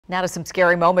Now to some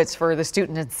scary moments for the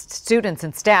students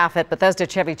and staff at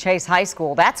Bethesda-Chevy Chase High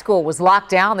School. That school was locked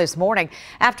down this morning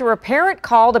after a parent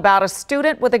called about a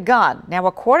student with a gun. Now,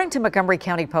 according to Montgomery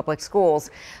County Public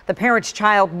Schools, the parent's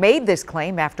child made this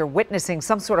claim after witnessing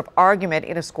some sort of argument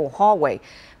in a school hallway.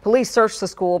 Police searched the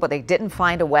school, but they didn't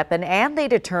find a weapon, and they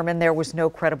determined there was no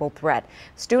credible threat.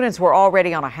 Students were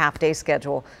already on a half-day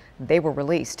schedule. They were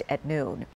released at noon.